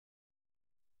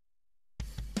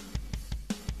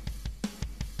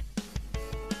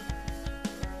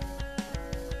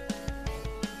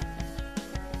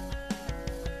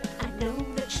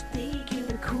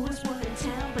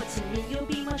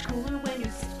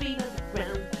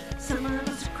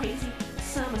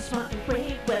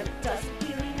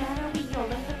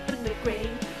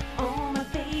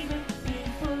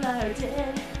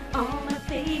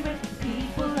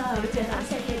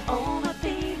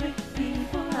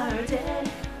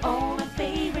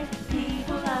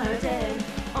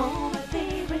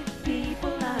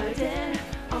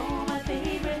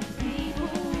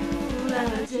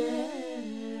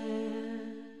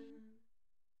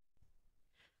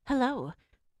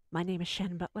My name is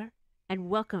Shannon Butler, and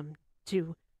welcome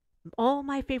to All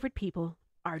My Favorite People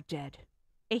Are Dead,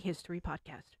 a history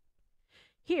podcast.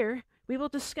 Here, we will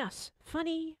discuss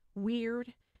funny,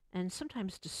 weird, and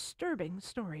sometimes disturbing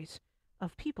stories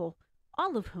of people,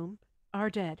 all of whom are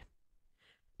dead.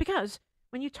 Because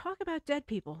when you talk about dead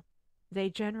people, they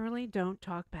generally don't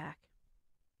talk back.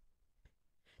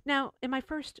 Now, in my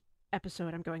first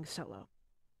episode, I'm going solo.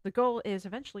 The goal is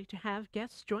eventually to have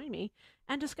guests join me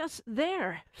and discuss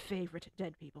their favorite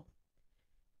dead people.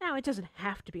 Now, it doesn't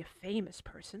have to be a famous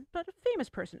person, but a famous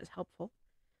person is helpful.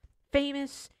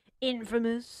 Famous,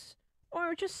 infamous,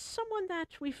 or just someone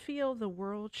that we feel the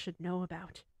world should know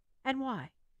about. And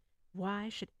why? Why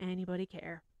should anybody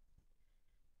care?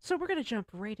 So we're going to jump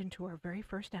right into our very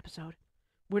first episode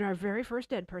with our very first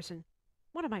dead person,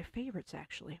 one of my favorites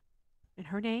actually. And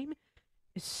her name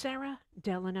is Sara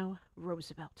Delano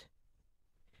Roosevelt.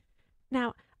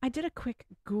 Now, I did a quick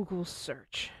Google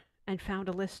search and found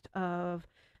a list of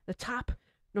the top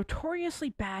notoriously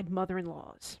bad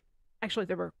mother-in-laws. Actually,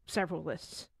 there were several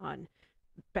lists on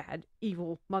bad,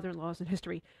 evil mother-in-laws in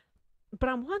history. But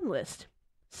on one list,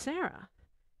 Sara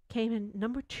came in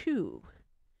number 2.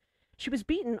 She was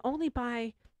beaten only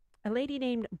by a lady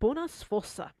named Bona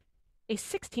Sforza, a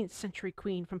 16th century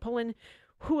queen from Poland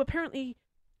who apparently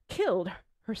killed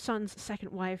her son's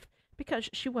second wife because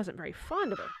she wasn't very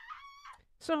fond of her.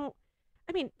 So,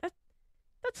 I mean,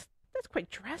 that's quite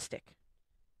drastic.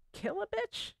 Kill a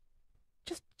bitch?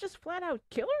 Just flat out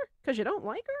kill her because you don't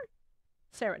like her?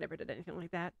 Sara never did anything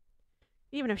like that.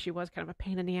 Even if she was kind of a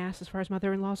pain in the ass as far as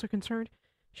mother-in-laws are concerned,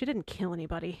 she didn't kill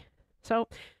anybody. So,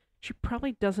 she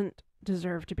probably doesn't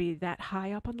deserve to be that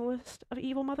high up on the list of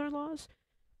evil mother-in-laws.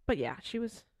 But yeah, she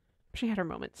had her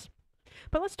moments.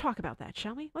 But let's talk about that,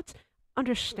 shall we? Let's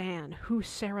understand who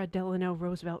Sara Delano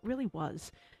Roosevelt really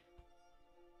was.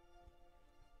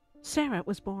 Sara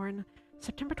was born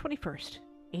September 21st,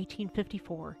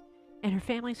 1854, in her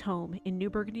family's home in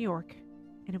Newburgh, New York,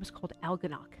 and it was called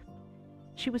Algonac.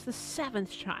 She was the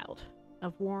 7th child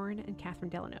of Warren and Catherine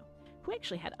Delano, who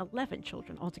actually had 11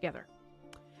 children altogether.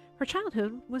 Her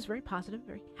childhood was very positive,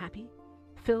 very happy,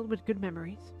 filled with good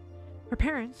memories. Her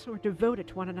parents were devoted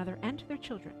to one another and to their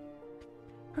children.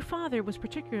 Her father was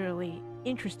particularly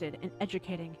interested in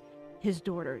educating his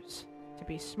daughters to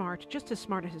be smart, just as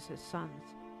smart as his sons,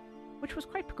 which was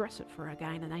quite progressive for a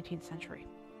guy in the 19th century.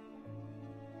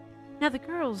 Now, the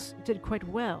girls did quite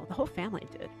well, the whole family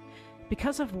did,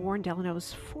 because of Warren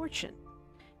Delano's fortune.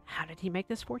 How did he make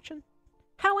this fortune?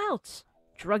 How else?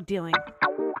 Drug dealing.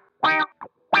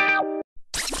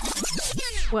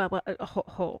 Well,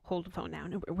 hold the phone now.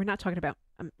 No, we're not talking about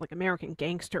like American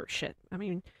gangster shit. I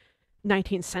mean,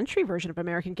 19th century version of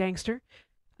American gangster.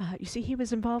 You see, he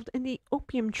was involved in the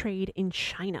opium trade in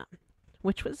China,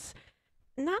 which was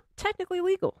not technically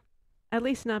legal, at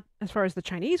least not as far as the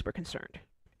Chinese were concerned.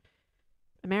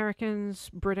 Americans,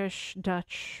 British,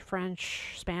 Dutch,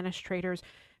 French, Spanish traders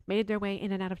made their way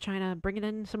in and out of China, bringing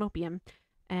in some opium,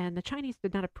 and the Chinese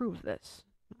did not approve of this,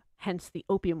 hence the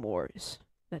opium wars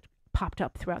that popped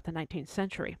up throughout the 19th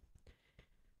century.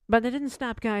 But it didn't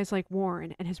stop guys like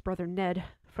Warren and his brother Ned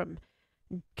from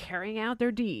carrying out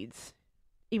their deeds,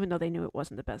 even though they knew it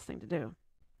wasn't the best thing to do.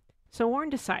 So Warren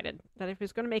decided that if he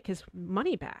was going to make his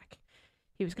money back,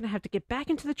 he was going to have to get back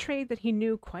into the trade that he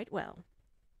knew quite well,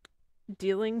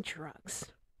 dealing drugs.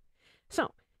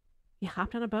 So he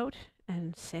hopped on a boat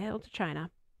and sailed to China,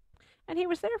 and he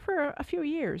was there for a few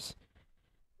years.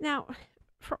 Now,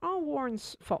 for all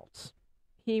Warren's faults,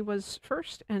 he was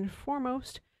first and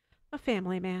foremost a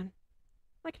family man.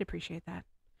 I can appreciate that.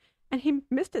 And he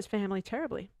missed his family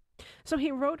terribly. So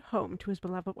he wrote home to his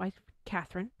beloved wife,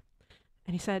 Catherine,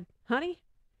 and he said, "Honey,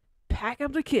 pack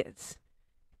up the kids.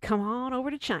 Come on over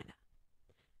to China."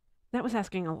 That was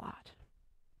asking a lot.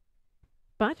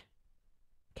 But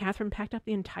Catherine packed up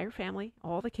the entire family,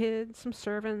 all the kids, some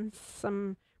servants,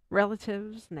 some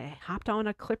relatives, and they hopped on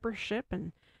a clipper ship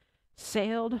and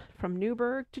sailed from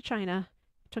Newburgh to China.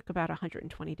 It took about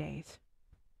 120 days.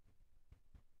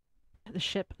 The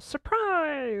ship,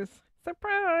 surprise,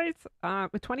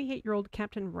 with 28-year-old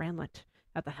Captain Ranlett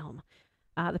at the helm.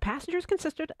 The passengers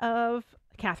consisted of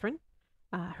Catherine,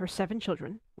 her 7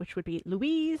 children, which would be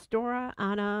Louise, Dora,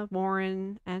 Anna,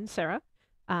 Warren, and Sarah,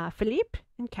 Philippe,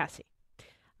 and Cassie.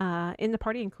 In the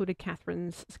party included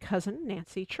Catherine's cousin,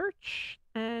 Nancy Church,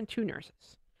 and 2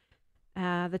 nurses.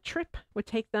 The trip would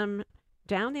take them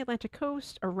down the Atlantic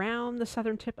coast, around the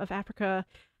southern tip of Africa,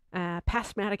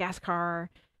 past Madagascar,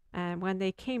 and when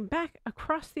they came back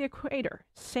across the equator,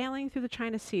 sailing through the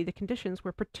China Sea, the conditions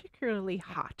were particularly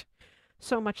hot.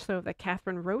 So much so that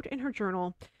Catherine wrote in her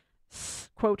journal,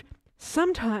 quote,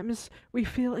 Sometimes we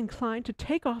feel inclined to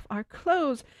take off our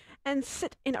clothes and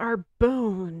sit in our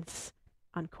bones.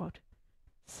 Unquote.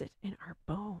 Sit in our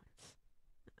bones.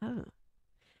 Oh.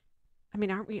 I mean,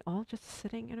 aren't we all just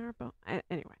sitting in our bones?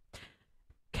 Anyway.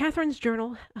 Catherine's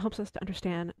journal helps us to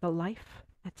understand the life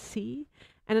at sea,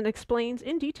 and it explains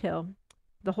in detail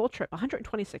the whole trip,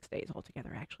 126 days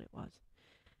altogether, actually, it was.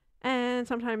 And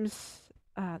sometimes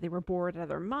they were bored out of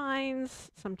their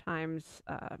minds. Sometimes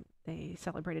they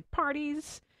celebrated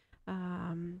parties.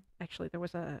 Actually, there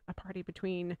was a party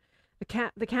between the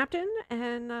captain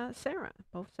and Sarah.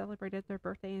 Both celebrated their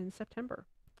birthday in September.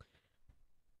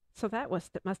 So that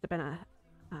must have been a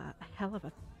hell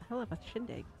of a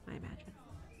shindig, I imagine.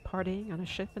 Partying on a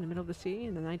ship in the middle of the sea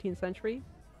in the 19th century.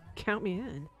 Count me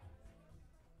in.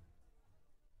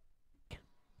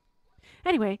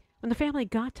 Anyway, when the family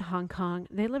got to Hong Kong,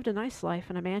 they lived a nice life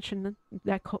in a mansion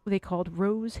that they called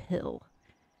Rose Hill.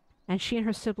 And she and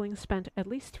her siblings spent at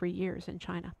least 3 years in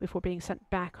China before being sent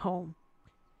back home.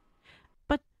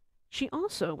 But she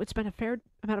also would spend a fair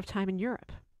amount of time in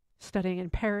Europe, studying in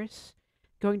Paris,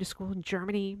 going to school in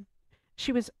Germany.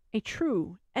 She was a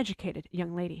true, educated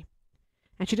young lady.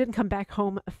 And she didn't come back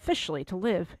home officially to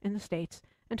live in the States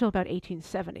until about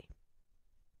 1870.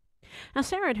 Now,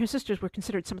 Sarah and her sisters were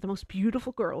considered some of the most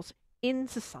beautiful girls in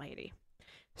society.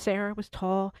 Sarah was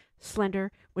tall,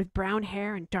 slender, with brown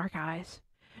hair and dark eyes.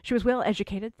 She was well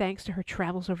educated thanks to her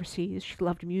travels overseas. She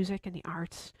loved music and the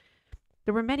arts.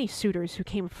 There were many suitors who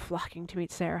came flocking to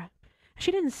meet Sarah.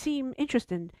 She didn't seem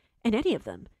interested in any of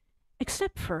them,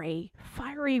 except for a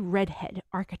fiery redhead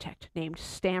architect named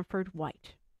Stanford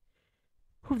White,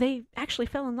 who they actually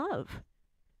fell in love.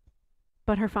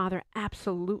 But her father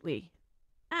absolutely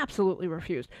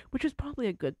refused, which was probably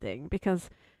a good thing, because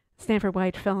Stanford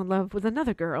White fell in love with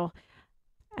another girl,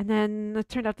 and then it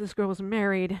turned out this girl was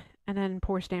married, and then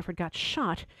poor Stanford got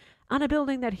shot on a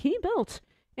building that he built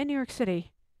in New York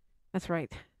City. That's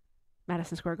right,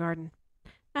 Madison Square Garden.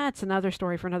 That's another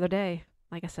story for another day.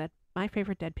 Like I said, my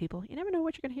favorite dead people. You never know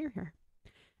what you're going to hear here.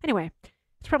 Anyway,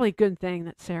 it's probably a good thing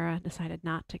that Sarah decided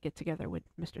not to get together with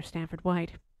Mr. Stanford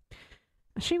White.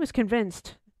 She was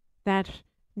convinced that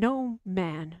no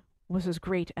man was as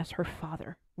great as her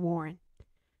father, Warren.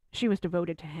 She was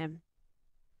devoted to him.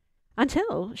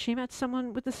 Until she met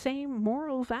someone with the same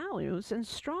moral values and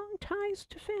strong ties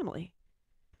to family.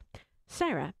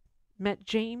 Sarah met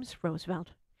James Roosevelt,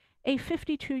 a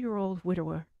 52-year-old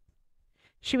widower.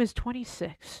 She was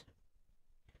 26.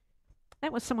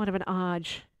 That was somewhat of an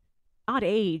odd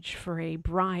age for a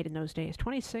bride in those days.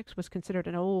 26 was considered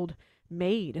an old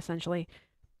maid, essentially.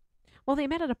 Well, they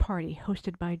met at a party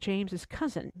hosted by James's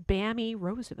cousin, Bammy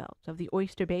Roosevelt, of the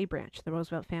Oyster Bay branch of the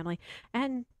Roosevelt family,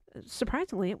 and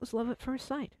surprisingly, it was love at first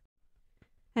sight.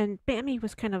 And Bammy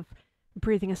was kind of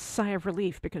breathing a sigh of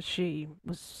relief because she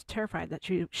was terrified that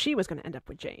she was going to end up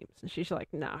with James. And she's like,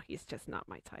 no, he's just not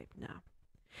my type, no.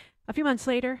 A few months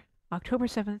later, October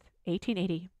 7th,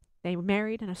 1880, they were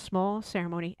married in a small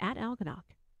ceremony at Algonac.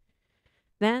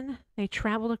 Then they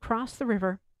traveled across the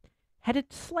river,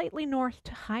 headed slightly north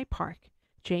to High Park,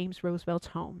 James Roosevelt's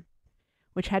home,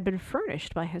 which had been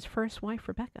furnished by his first wife,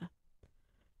 Rebecca.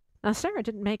 Now, Sarah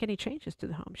didn't make any changes to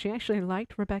the home. She actually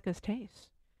liked Rebecca's taste,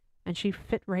 and she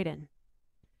fit right in.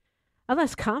 A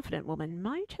less confident woman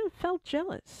might have felt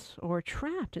jealous or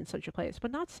trapped in such a place,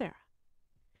 but not Sarah.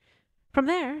 From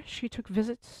there, she took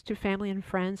visits to family and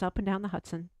friends up and down the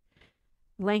Hudson.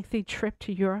 Lengthy trip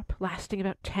to Europe, lasting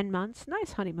about 10 months.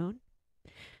 Nice honeymoon.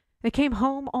 They came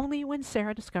home only when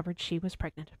Sarah discovered she was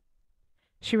pregnant.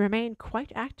 She remained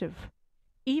quite active,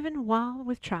 even while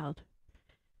with child.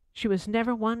 She was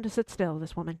never one to sit still,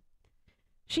 this woman.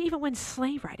 She even went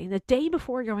slave riding the day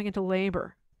before going into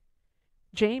labor.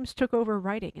 James took over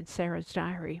writing in Sarah's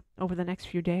diary over the next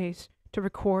few days to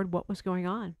record what was going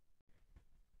on.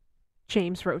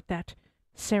 James wrote that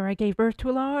Sarah gave birth to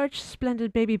a large,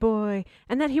 splendid baby boy,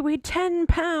 and that he weighed 10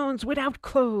 pounds without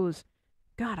clothes.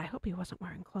 God, I hope he wasn't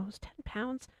wearing clothes. 10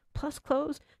 pounds plus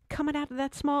clothes coming out of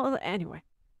that small... Anyway.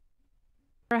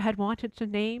 Sarah had wanted to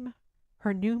name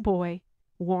her new boy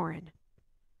Warren,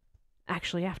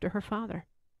 actually after her father.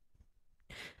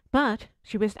 But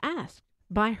she was asked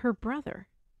by her brother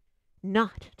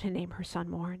not to name her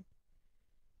son Warren,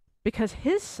 because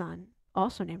his son,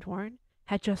 also named Warren,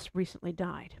 had just recently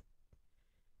died.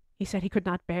 He said he could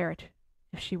not bear it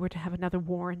if she were to have another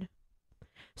Warren.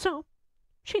 So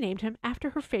she named him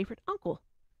after her favorite uncle,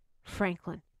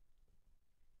 Franklin.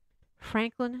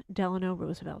 Franklin Delano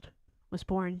Roosevelt was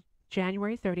born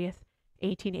January 30th,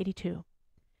 1882.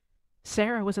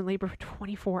 Sarah was in labor for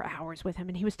 24 hours with him,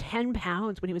 and he was 10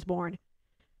 pounds when he was born.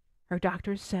 Her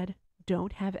doctors said,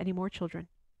 don't have any more children.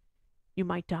 you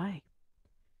might die.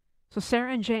 So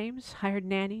Sarah and James hired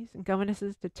nannies and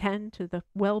governesses to tend to the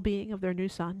well-being of their new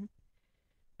son,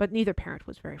 but neither parent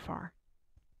was very far.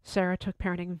 Sarah took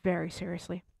parenting very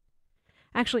seriously.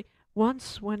 Actually,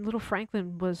 once when little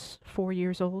Franklin was 4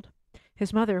 years old,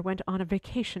 his mother went on a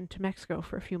vacation to Mexico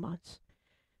for a few months.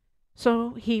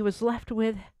 So he was left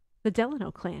with the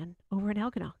Delano clan over in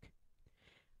Algonac.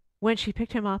 When she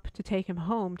picked him up to take him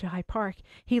home to High Park,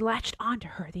 he latched onto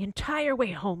her the entire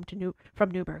way home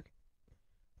from Newburgh.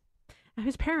 Now,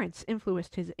 his parents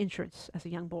influenced his interests as a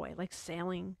young boy, like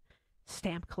sailing,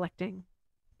 stamp collecting.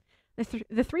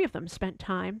 The three of them spent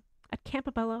time at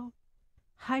Campobello,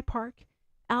 High Park,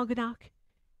 Algonac,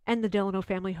 and the Delano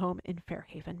family home in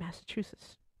Fairhaven,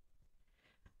 Massachusetts.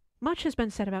 Much has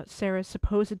been said about Sarah's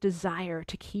supposed desire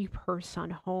to keep her son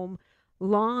home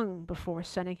long before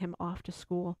sending him off to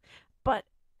school, but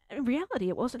in reality,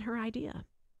 it wasn't her idea.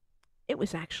 It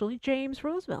was actually James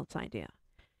Roosevelt's idea.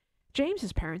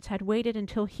 James's parents had waited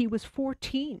until he was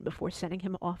 14 before sending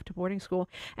him off to boarding school,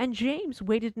 and James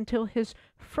waited until his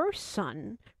first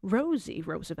son, Rosie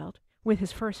Roosevelt, with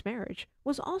his first marriage,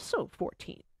 was also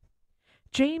 14.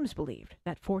 James believed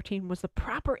that 14 was the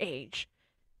proper age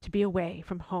to be away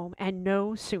from home, and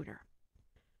no sooner.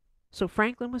 So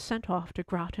Franklin was sent off to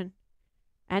Groton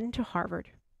and to Harvard.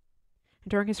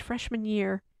 During his freshman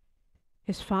year,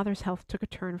 his father's health took a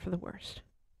turn for the worst.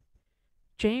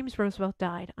 James Roosevelt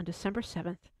died on December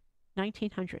 7th,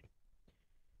 1900.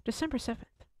 December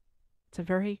 7th. It's a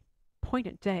very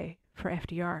poignant day for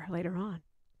FDR later on.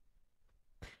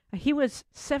 He was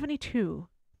 72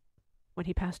 when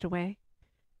he passed away.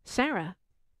 Sarah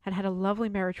had had a lovely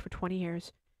marriage for 20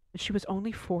 years, and she was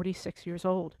only 46 years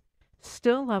old.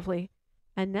 Still lovely,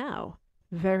 and now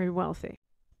very wealthy.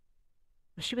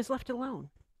 She was left alone,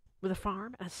 with a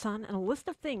farm, a son, and a list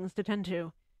of things to tend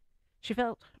to. She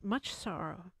felt much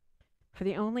sorrow for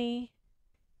the only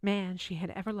man she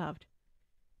had ever loved,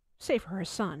 save for her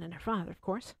son and her father, of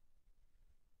course,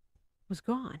 was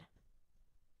gone.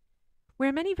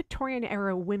 Where many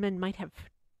Victorian-era women might have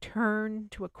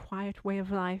turned to a quiet way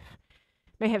of life,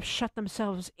 may have shut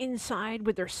themselves inside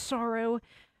with their sorrow,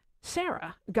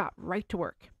 Sarah got right to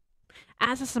work.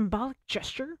 As a symbolic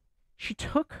gesture, she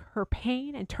took her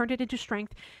pain and turned it into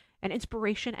strength and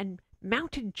inspiration and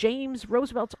mounted James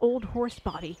Roosevelt's old horse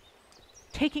body,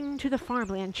 taking to the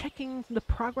farmland, checking the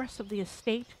progress of the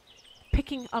estate,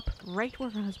 picking up right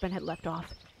where her husband had left off,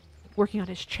 working on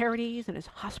his charities and his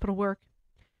hospital work.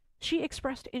 She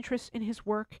expressed interest in his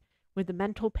work with the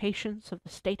mental patients of the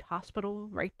state hospital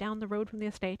right down the road from the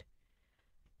estate.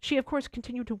 She, of course,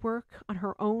 continued to work on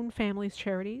her own family's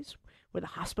charities, with a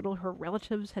hospital her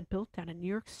relatives had built down in New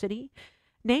York City,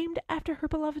 named after her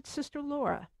beloved sister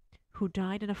Laura, who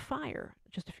died in a fire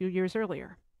just a few years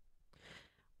earlier.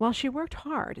 While she worked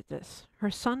hard at this,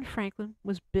 her son Franklin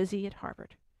was busy at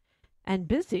Harvard, and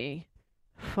busy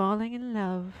falling in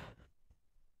love.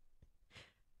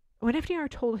 When FDR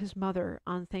told his mother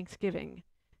on Thanksgiving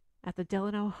at the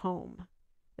Delano home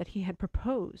that he had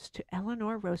proposed to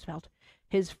Eleanor Roosevelt,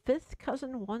 his fifth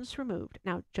cousin once removed.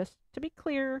 Now, just to be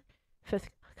clear,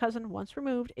 fifth cousin once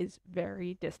removed is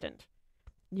very distant.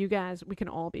 You guys, we can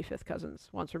all be fifth cousins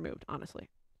once removed, honestly.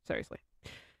 Seriously.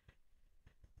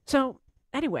 So,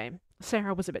 anyway,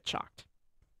 Sarah was a bit shocked.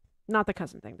 Not the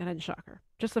cousin thing, that didn't shock her.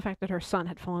 Just the fact that her son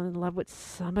had fallen in love with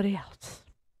somebody else.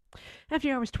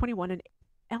 FDR was 21 and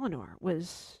Eleanor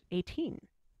was 18.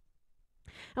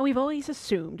 And we've always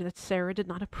assumed that Sarah did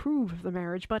not approve of the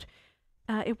marriage, but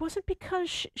it wasn't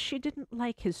because she didn't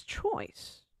like his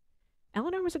choice.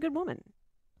 Eleanor was a good woman.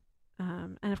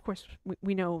 And of course,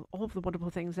 we know all of the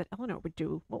wonderful things that Eleanor would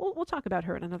do. We'll talk about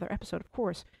her in another episode, of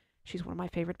course. She's one of my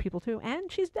favorite people, too,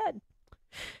 and she's dead.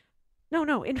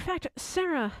 No, in fact,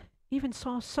 Sarah even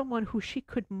saw someone who she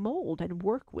could mold and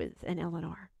work with in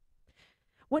Eleanor.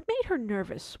 What made her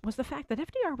nervous was the fact that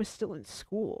FDR was still in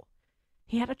school.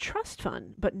 He had a trust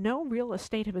fund, but no real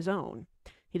estate of his own.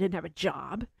 He didn't have a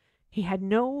job. He had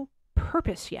no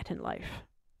purpose yet in life.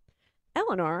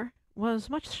 Eleanor was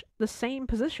much the same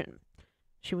position.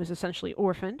 She was essentially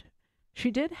orphaned.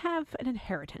 She did have an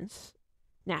inheritance,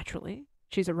 naturally.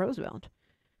 She's a Roosevelt.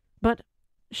 But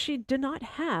she did not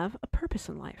have a purpose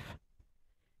in life.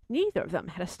 Neither of them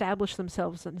had established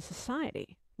themselves in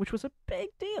society, which was a big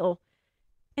deal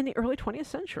in the early 20th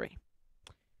century.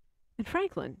 And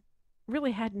Franklin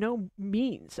really had no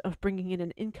means of bringing in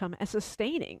an income as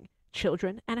sustaining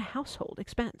children and a household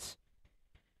expense.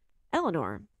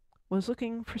 Eleanor was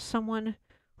looking for someone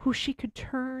who she could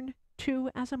turn to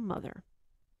as a mother.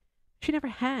 She never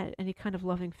had any kind of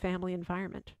loving family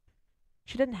environment.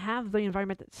 She didn't have the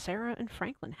environment that Sarah and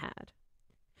Franklin had.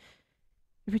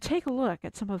 If you take a look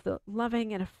at some of the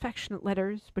loving and affectionate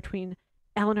letters between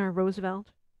Eleanor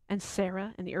Roosevelt and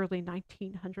Sarah in the early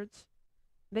 1900s,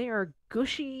 they are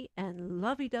gushy and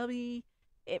lovey-dovey.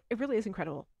 It really is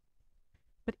incredible.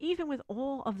 But even with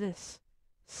all of this,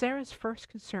 Sarah's first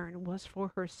concern was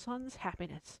for her son's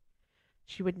happiness.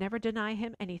 She would never deny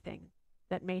him anything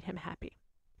that made him happy.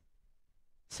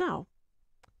 So,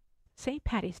 St.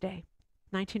 Patty's Day,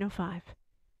 1905,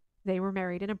 they were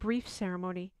married in a brief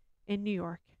ceremony in New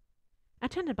York,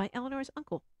 attended by Eleanor's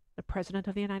uncle, the President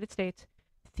of the United States,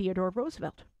 Theodore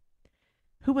Roosevelt,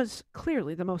 who was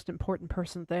clearly the most important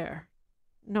person there.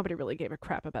 Nobody really gave a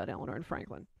crap about Eleanor and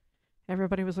Franklin.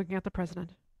 Everybody was looking at the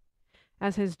president.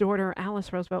 As his daughter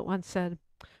Alice Roosevelt once said,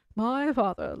 "My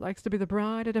father likes to be the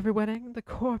bride at every wedding, the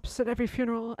corpse at every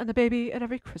funeral, and the baby at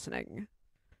every christening."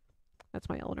 That's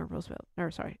my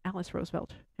Alice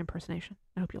Roosevelt impersonation.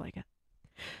 I hope you like it.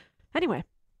 Anyway,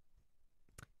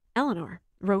 Eleanor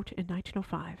wrote in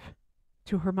 1905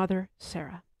 to her mother,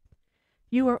 Sarah,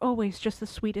 "You are always just the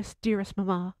sweetest, dearest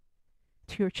mamma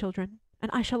to your children, and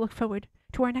I shall look forward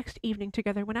to our next evening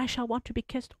together when I shall want to be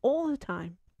kissed all the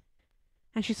time."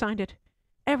 And she signed it,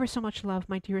 "Ever so much love,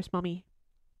 my dearest mummy,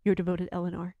 your devoted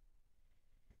Eleanor."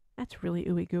 That's really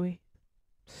ooey gooey.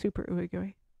 Super ooey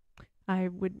gooey. I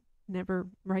would never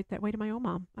write that way to my own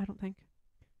mom, I don't think.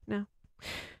 No.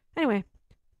 Anyway,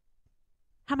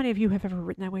 how many of you have ever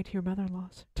written that way to your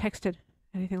mother-in-laws? Texted?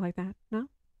 Anything like that? No?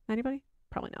 Anybody?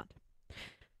 Probably not.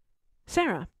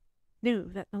 Sarah knew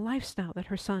that the lifestyle that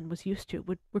her son was used to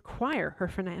would require her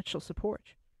financial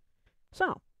support.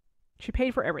 So, she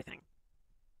paid for everything.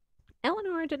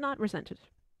 Eleanor did not resent it.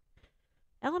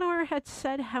 Eleanor had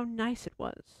said how nice it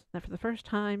was that for the first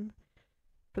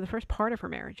part of her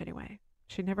marriage anyway,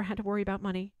 she never had to worry about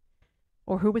money,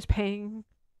 or who was paying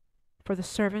for the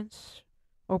servants,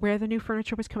 or where the new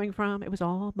furniture was coming from. It was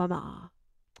all Mama.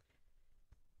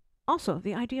 Also,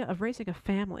 the idea of raising a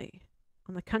family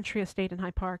on the country estate in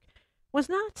Hyde Park was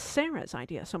not Sarah's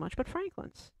idea so much, but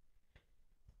Franklin's.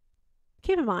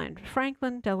 Keep in mind,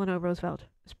 Franklin Delano Roosevelt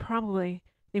is probably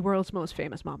the world's most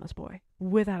famous mama's boy,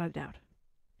 without a doubt.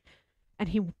 And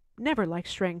he never liked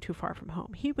straying too far from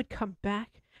home. He would come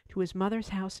back to his mother's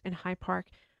house in Hyde Park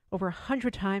over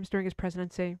 100 times during his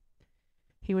presidency.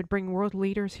 He would bring world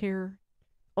leaders here.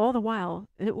 All the while,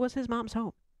 it was his mom's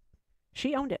home.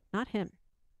 She owned it, not him.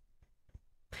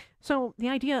 So the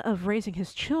idea of raising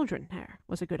his children there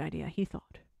was a good idea, he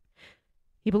thought.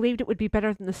 He believed it would be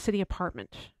better than the city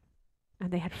apartment.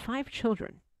 And they had 5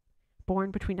 children,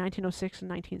 born between 1906 and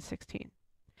 1916.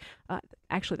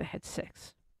 Actually, they had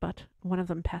 6, but one of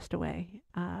them passed away,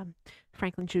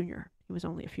 Franklin Jr. He was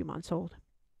only a few months old.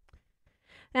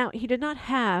 Now, he did not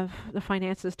have the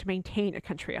finances to maintain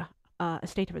a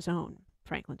estate of his own,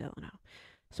 Franklin Delano,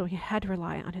 so he had to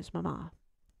rely on his mama.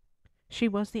 She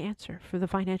was the answer for the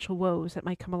financial woes that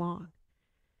might come along.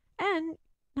 And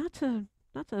not to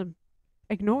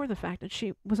ignore the fact that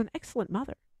she was an excellent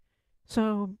mother.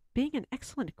 So being an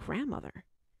excellent grandmother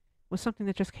was something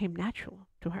that just came natural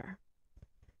to her.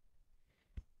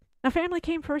 Now, family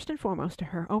came first and foremost to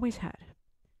her, always had.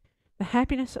 The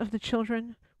happiness of the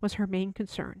children was her main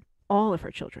concern. All of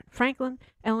her children, Franklin,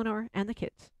 Eleanor, and the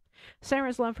kids.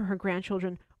 Sarah's love for her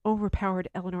grandchildren overpowered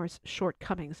Eleanor's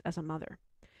shortcomings as a mother.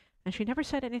 And she never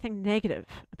said anything negative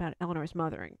about Eleanor's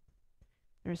mothering.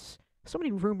 There's so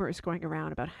many rumors going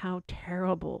around about how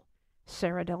terrible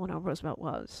Sara Delano Roosevelt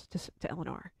was to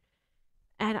Eleanor.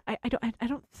 And I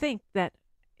don't think that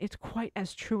it's quite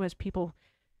as true as people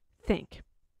think.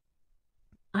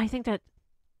 I think that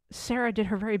Sarah did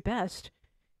her very best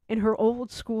in her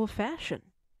old school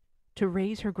fashion to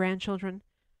raise her grandchildren,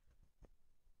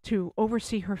 to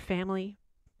oversee her family,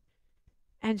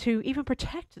 and to even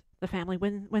protect the family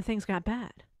when things got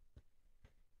bad.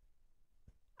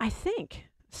 I think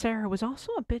Sarah was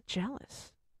also a bit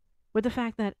jealous with the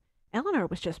fact that Eleanor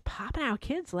was just popping out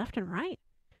kids left and right.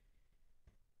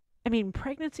 I mean,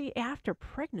 pregnancy after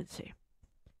pregnancy.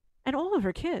 And all of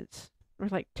her kids were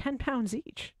like 10 pounds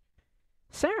each.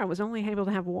 Sarah was only able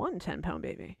to have one 10-pound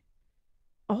baby.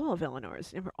 All of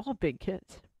Eleanor's, they were all big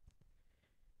kids.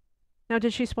 Now,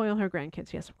 did she spoil her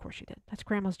grandkids? Yes, of course she did. That's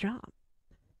Grandma's job.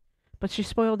 But she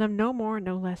spoiled them no more,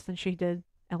 no less than she did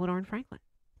Eleanor and Franklin.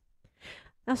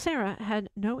 Now, Sarah had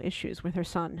no issues with her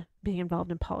son being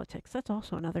involved in politics. That's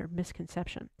also another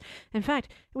misconception. In fact,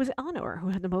 it was Eleanor who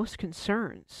had the most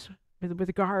concerns with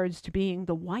regards to being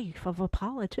the wife of a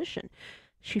politician.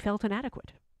 She felt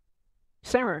inadequate.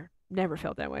 Sarah never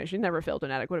felt that way. She never felt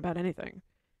inadequate about anything,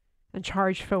 and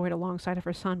charged forward alongside of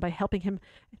her son by helping him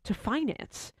to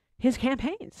finance his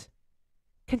campaigns,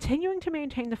 continuing to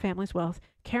maintain the family's wealth,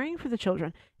 caring for the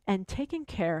children, and taking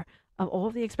care of all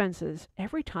of the expenses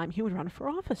every time he would run for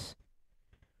office.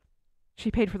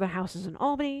 She paid for the houses in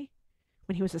Albany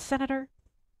when he was a senator,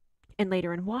 and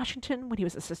later in Washington when he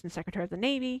was Assistant Secretary of the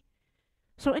Navy.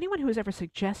 So anyone who has ever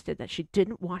suggested that she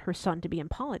didn't want her son to be in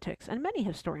politics, and many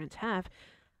historians have,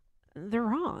 they're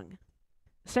wrong.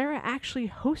 Sara actually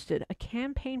hosted a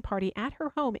campaign party at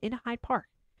her home in Hyde Park.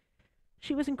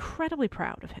 She was incredibly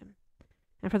proud of him,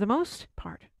 and for the most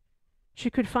part, she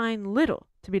could find little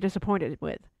to be disappointed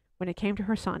with when it came to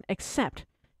her son, except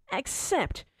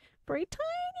for a tiny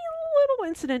little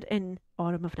incident in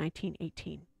autumn of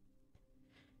 1918.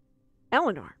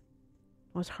 Eleanor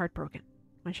was heartbroken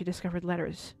when she discovered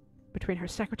letters between her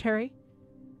secretary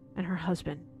and her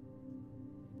husband.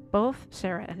 Both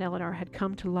Sara and Eleanor had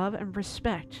come to love and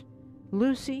respect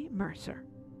Lucy Mercer,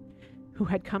 who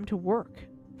had come to work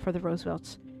for the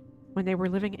Roosevelts when they were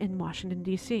living in Washington,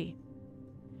 D.C.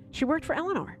 She worked for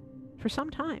Eleanor for some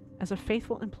time as a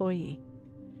faithful employee.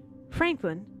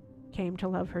 Franklin came to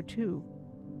love her too.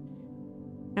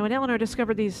 Now, when Eleanor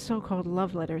discovered these so-called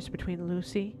love letters between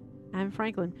Lucy and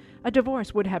Franklin, a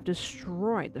divorce would have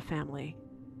destroyed the family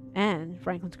and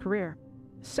Franklin's career.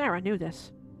 Sara knew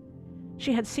this.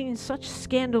 She had seen such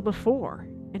scandal before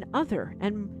in other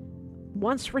and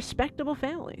once respectable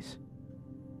families.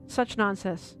 Such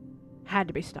nonsense had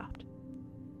to be stopped.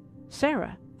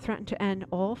 Sara threatened to end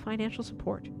all financial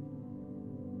support.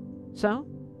 So,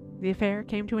 the affair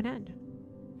came to an end.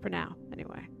 For now,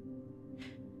 anyway.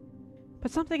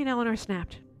 But something in Eleanor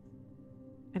snapped,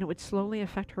 and it would slowly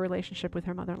affect her relationship with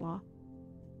her mother-in-law.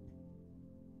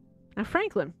 Now,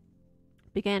 Franklin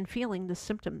began feeling the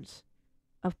symptoms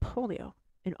of polio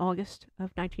in August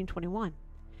of 1921.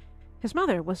 His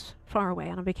mother was far away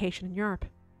on a vacation in Europe.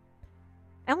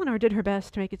 Eleanor did her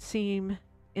best to make it seem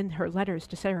in her letters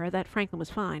to Sara that Franklin was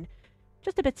fine,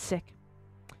 just a bit sick.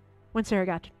 When Sara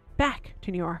got back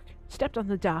to New York, stepped on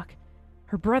the dock,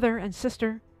 her brother and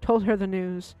sister told her the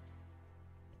news.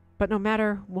 But no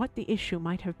matter what the issue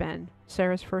might have been,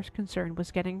 Sara's first concern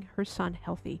was getting her son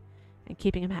healthy and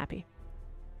keeping him happy.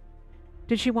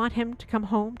 Did she want him to come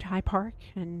home to Hyde Park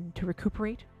and to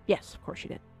recuperate? Yes, of course she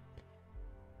did.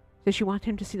 Did she want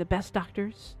him to see the best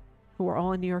doctors, who were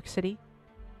all in New York City?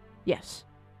 Yes.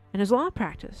 And his law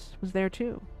practice was there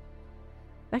too.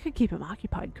 That could keep him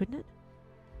occupied, couldn't it?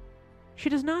 She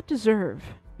does not deserve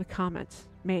the comments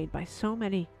made by so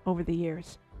many over the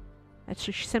years that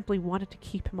she simply wanted to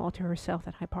keep him all to herself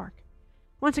at Hyde Park.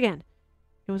 Once again,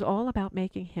 it was all about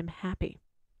making him happy.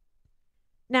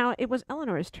 Now, it was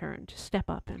Eleanor's turn to step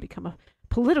up and become a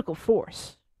political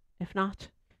force. If not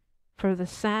for the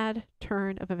sad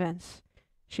turn of events,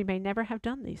 she may never have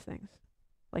done these things,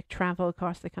 like travel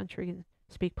across the country and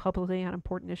speak publicly on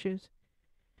important issues.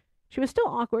 She was still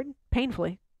awkward,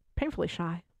 painfully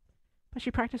shy, but she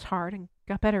practiced hard and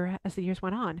got better as the years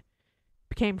went on.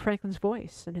 Became Franklin's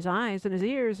voice, and his eyes, and his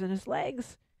ears, and his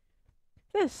legs.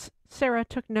 This Sara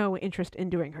took no interest in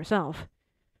doing herself,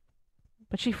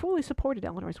 but she fully supported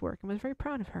Eleanor's work and was very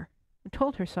proud of her, and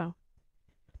told her so.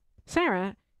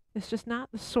 Sara is just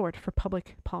not the sort for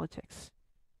public politics.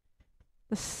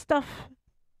 The stuff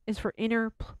is for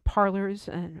inner parlors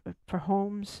and for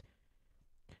homes,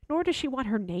 nor does she want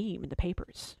her name in the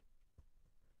papers.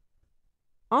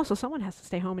 Also, someone has to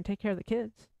stay home and take care of the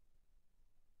kids.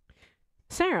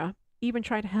 Sara even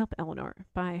tried to help Eleanor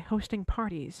by hosting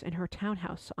parties in her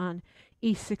townhouse on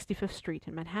East 65th Street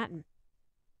in Manhattan.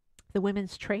 The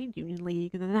Women's Trade Union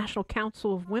League and the National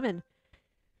Council of Women.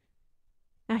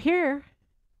 Now here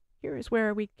is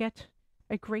where we get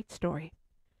a great story.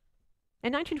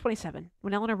 In 1927,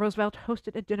 when Eleanor Roosevelt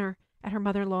hosted a dinner at her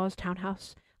mother-in-law's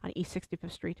townhouse on East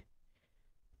 65th Street,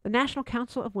 the National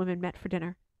Council of Women met for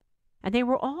dinner, and they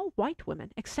were all white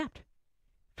women except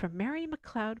for Mary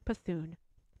McLeod Bethune.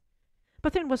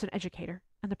 Bethune was an educator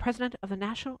and the president of the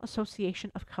National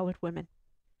Association of Colored Women.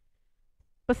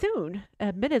 Bethune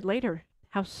admitted later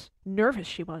how nervous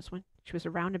she was when she was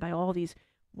surrounded by all these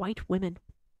white women,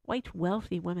 white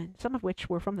wealthy women, some of which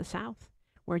were from the South,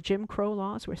 where Jim Crow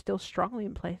laws were still strongly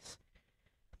in place.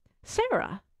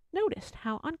 Sara noticed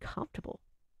how uncomfortable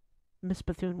Miss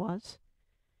Bethune was,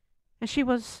 and she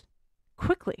was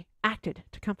quickly acted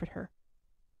to comfort her.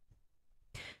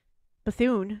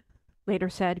 Bethune later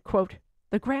said, quote,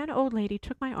 "The grand old lady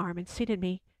took my arm and seated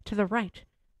me to the right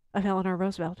of Eleanor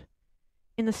Roosevelt,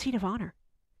 in the seat of honor."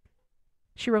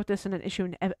 She wrote this in an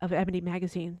issue of Ebony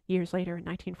magazine years later in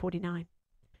 1949.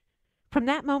 "From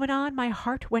that moment on, my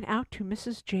heart went out to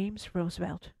Mrs. James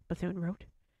Roosevelt," Bethune wrote.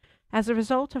 "As a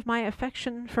result of my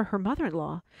affection for her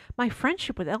mother-in-law, my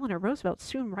friendship with Eleanor Roosevelt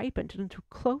soon ripened into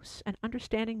close and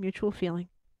understanding mutual feeling."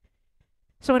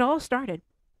 So it all started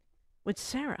with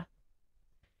Sara.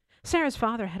 Sara's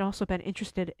father had also been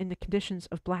interested in the conditions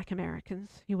of black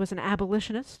Americans. He was an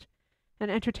abolitionist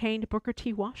and entertained Booker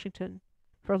T. Washington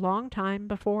for a long time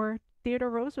before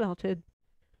Theodore Roosevelt did.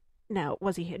 Now,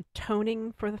 was he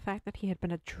atoning for the fact that he had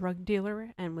been a drug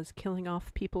dealer and was killing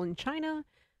off people in China?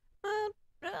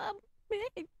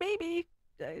 Maybe,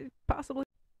 possibly.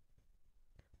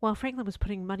 While Franklin was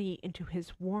putting money into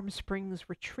his Warm Springs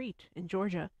retreat in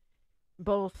Georgia,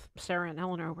 both Sara and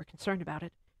Eleanor were concerned about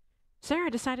it.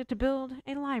 Sara decided to build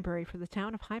a library for the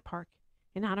town of Hyde Park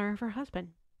in honor of her husband.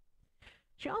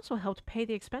 She also helped pay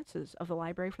the expenses of the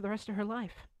library for the rest of her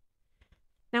life.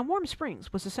 Now, Warm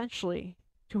Springs was essentially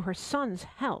to her son's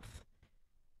health,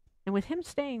 and with him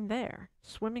staying there,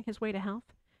 swimming his way to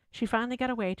health, she finally got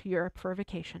away to Europe for a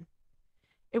vacation.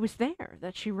 It was there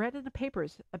that she read in the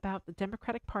papers about the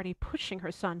Democratic Party pushing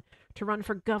her son to run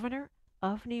for governor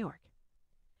of New York.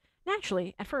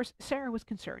 Naturally, at first, Sara was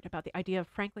concerned about the idea of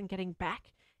Franklin getting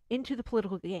back into the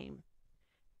political game.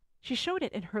 She showed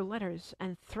it in her letters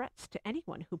and threats to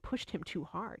anyone who pushed him too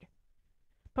hard.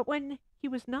 But when he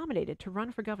was nominated to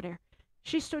run for governor,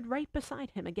 she stood right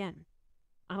beside him again.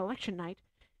 On election night,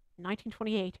 in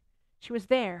 1928, she was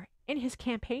there in his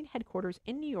campaign headquarters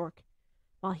in New York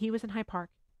while he was in Hyde Park.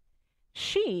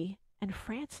 She and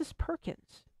Frances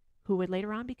Perkins, who would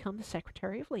later on become the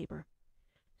Secretary of Labor,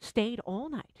 stayed all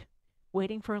night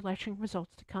waiting for election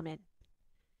results to come in.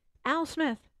 Al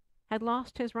Smith had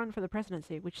lost his run for the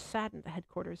presidency, which saddened the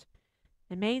headquarters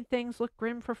and made things look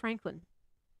grim for Franklin.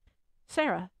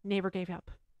 Sara never gave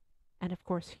up, and of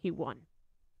course he won.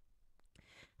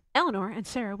 Eleanor and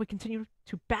Sara would continue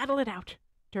to battle it out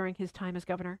during his time as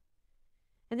governor.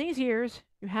 In these years,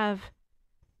 you have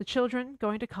the children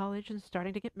going to college and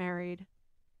starting to get married.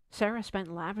 Sara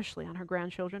spent lavishly on her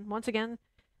grandchildren, once again,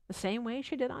 the same way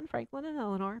she did on Franklin and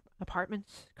Eleanor: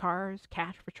 apartments, cars,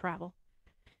 cash for travel.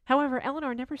 However,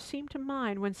 Eleanor never seemed to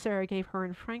mind when Sara gave her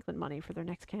and Franklin money for their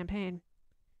next campaign.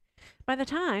 By the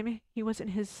time he was in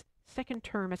his second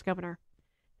term as governor,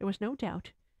 there was no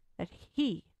doubt that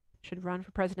he should run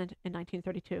for president in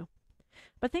 1932.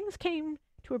 But things came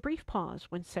to a brief pause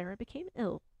when Sara became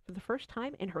ill for the first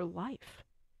time in her life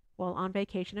while on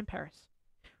vacation in Paris.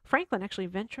 Franklin actually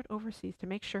ventured overseas to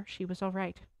make sure she was all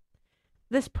right.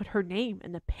 This put her name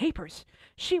in the papers.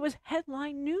 She was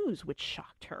headline news, which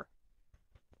shocked her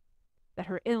that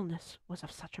her illness was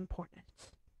of such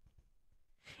importance.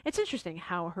 It's interesting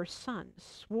how her son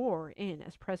swore in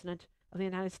as president of the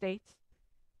United States.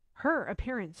 Her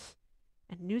appearance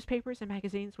in newspapers and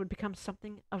magazines would become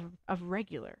something of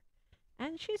regular,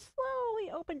 and she slowly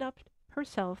opened up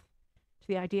herself to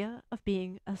the idea of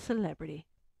being a celebrity.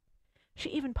 She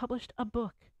even published a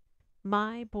book,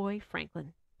 My Boy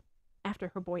Franklin, after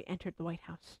her boy entered the White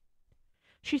House.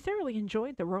 She thoroughly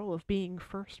enjoyed the role of being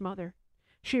first mother.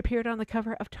 She appeared on the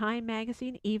cover of Time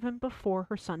magazine even before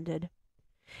her son did.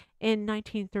 In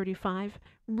 1935,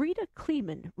 Rita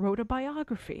Kleeman wrote a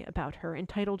biography about her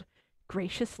entitled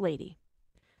Gracious Lady.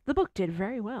 The book did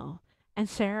very well, and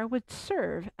Sara would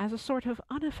serve as a sort of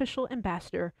unofficial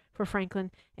ambassador for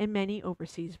Franklin in many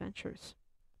overseas ventures.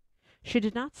 She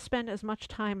did not spend as much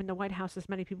time in the White House as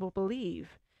many people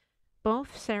believe.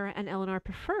 Both Sara and Eleanor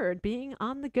preferred being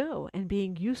on the go and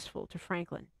being useful to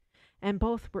Franklin, and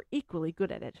both were equally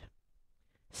good at it.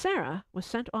 Sara was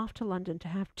sent off to London to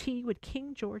have tea with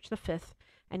King George V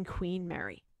and Queen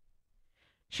Mary.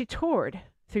 She toured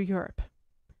through Europe.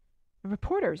 The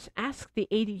reporters asked the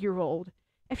 80-year-old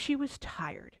if she was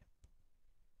tired.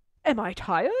 "Am I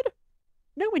tired?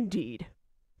 No, indeed."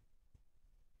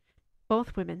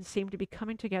 Both women seemed to be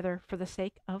coming together for the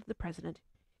sake of the president,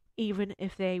 even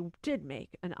if they did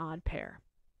make an odd pair.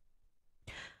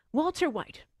 Walter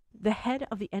White, the head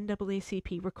of the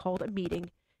NAACP, recalled a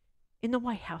meeting in the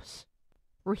White House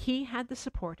where he had the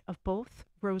support of both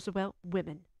Roosevelt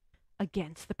women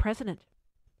against the president.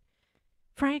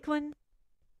 Franklin,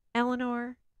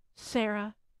 Eleanor,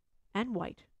 Sara, and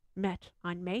White met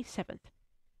on May 7th,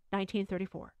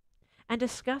 1934, and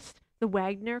discussed the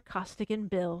Wagner-Costigan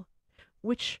bill,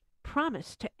 which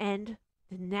promised to end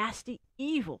the nasty,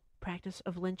 evil practice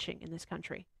of lynching in this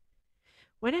country.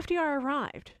 When FDR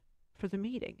arrived for the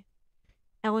meeting,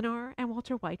 Eleanor and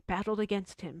Walter White battled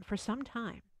against him for some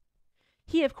time.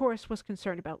 He, of course, was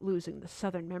concerned about losing the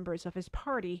Southern members of his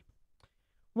party.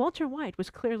 Walter White was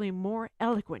clearly more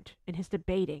eloquent in his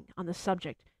debating on the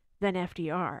subject than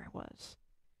FDR was.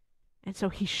 And so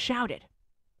he shouted,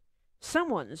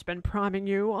 "Someone's been priming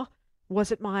you.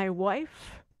 Was it my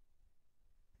wife?"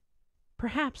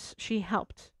 Perhaps she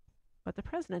helped, but the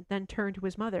president then turned to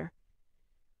his mother,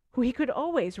 who he could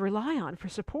always rely on for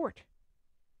support.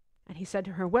 And he said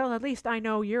to her, "Well, at least I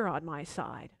know you're on my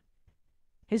side."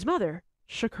 His mother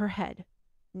shook her head.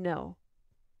 No.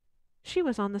 She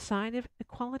was on the side of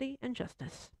equality and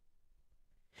justice.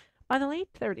 By the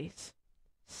late 30s,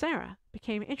 Sara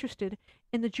became interested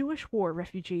in the Jewish war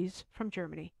refugees from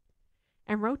Germany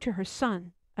and wrote to her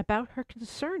son about her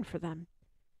concern for them.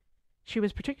 She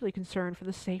was particularly concerned for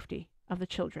the safety of the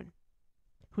children,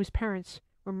 whose parents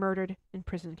were murdered in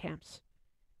prison camps.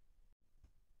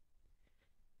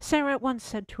 Sara once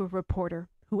said to a reporter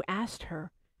who asked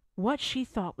her what she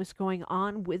thought was going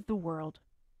on with the world.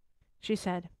 She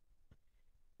said,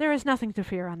 "There is nothing to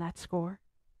fear on that score.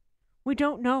 We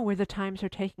don't know where the times are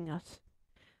taking us.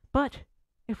 But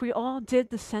if we all did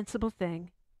the sensible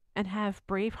thing and have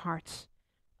brave hearts,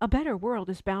 a better world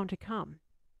is bound to come."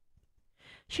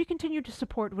 She continued to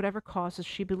support whatever causes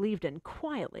she believed in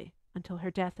quietly until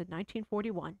her death in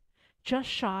 1941, just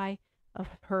shy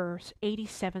of her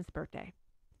 87th birthday.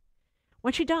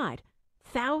 When she died,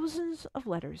 thousands of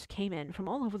letters came in from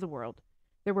all over the world.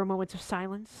 There were moments of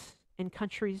silence in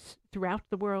countries throughout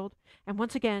the world, and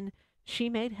once again, she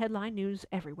made headline news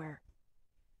everywhere.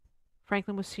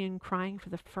 Franklin was seen crying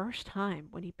for the first time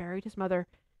when he buried his mother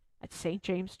at St.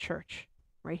 James Church,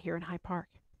 right here in Hyde Park.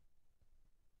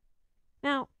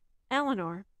 Now,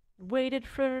 Eleanor waited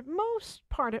for most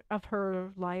part of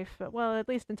her life, well, at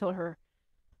least until her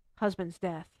husband's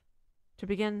death, to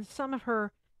begin some of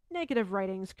her negative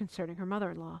writings concerning her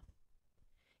mother-in-law.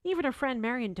 Even her friend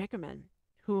Marion Dickerman,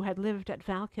 who had lived at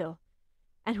Valkill,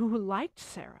 and who liked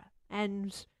Sara,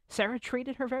 and Sara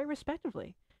treated her very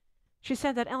respectfully. She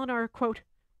said that Eleanor, quote,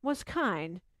 was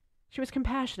kind, she was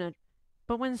compassionate,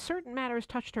 but when certain matters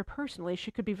touched her personally,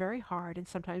 she could be very hard and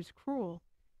sometimes cruel.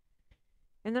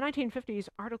 In the 1950s,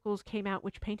 articles came out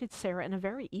which painted Sara in a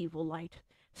very evil light,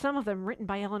 some of them written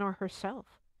by Eleanor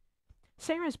herself.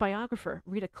 Sara's biographer,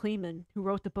 Rita Kleeman, who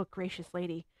wrote the book Gracious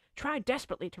Lady, tried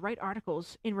desperately to write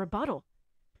articles in rebuttal,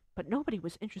 but nobody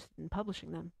was interested in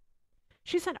publishing them.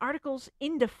 She sent articles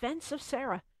in defense of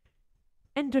Sara,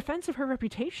 in defense of her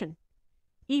reputation,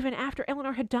 even after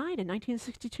Eleanor had died in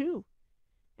 1962,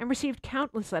 and received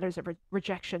countless letters of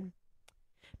rejection.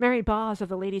 Mary Boz of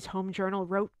the Ladies' Home Journal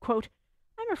wrote, quote,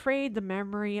 "I'm afraid the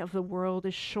memory of the world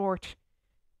is short,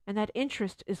 and that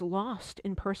interest is lost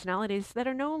in personalities that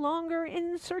are no longer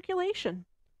in circulation."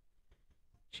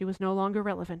 She was no longer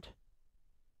relevant.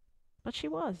 But she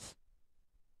was.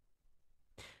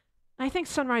 I think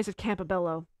Sunrise at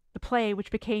Campobello, the play which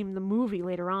became the movie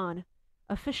later on,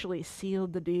 officially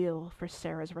sealed the deal for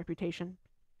Sara's reputation.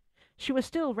 She was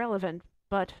still relevant,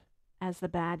 but as the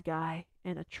bad guy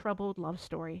in a troubled love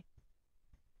story.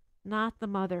 Not the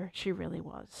mother she really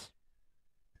was.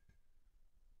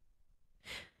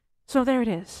 So there it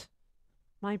is.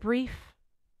 My brief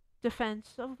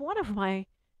defense of one of my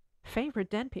favorite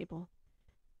dead people,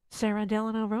 Sara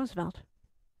Delano Roosevelt.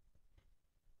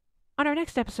 On our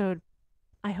next episode,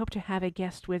 I hope to have a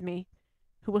guest with me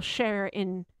who will share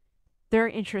in their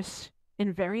interests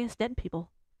in various dead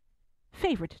people.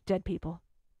 Favorite dead people.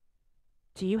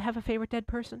 Do you have a favorite dead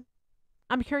person?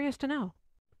 I'm curious to know.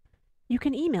 You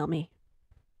can email me,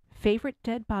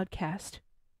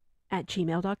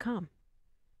 favoritedeadpodcast@gmail.com.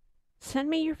 Send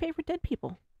me your favorite dead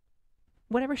people,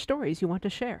 whatever stories you want to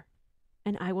share,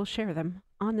 and I will share them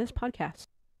on this podcast.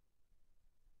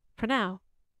 For now,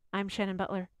 I'm Shannon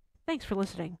Butler. Thanks for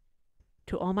listening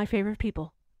to All My Favorite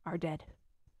People Are Dead.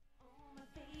 All my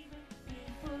favorite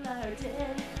people are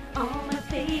dead. All my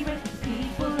favorite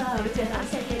people are dead. I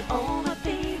say it all.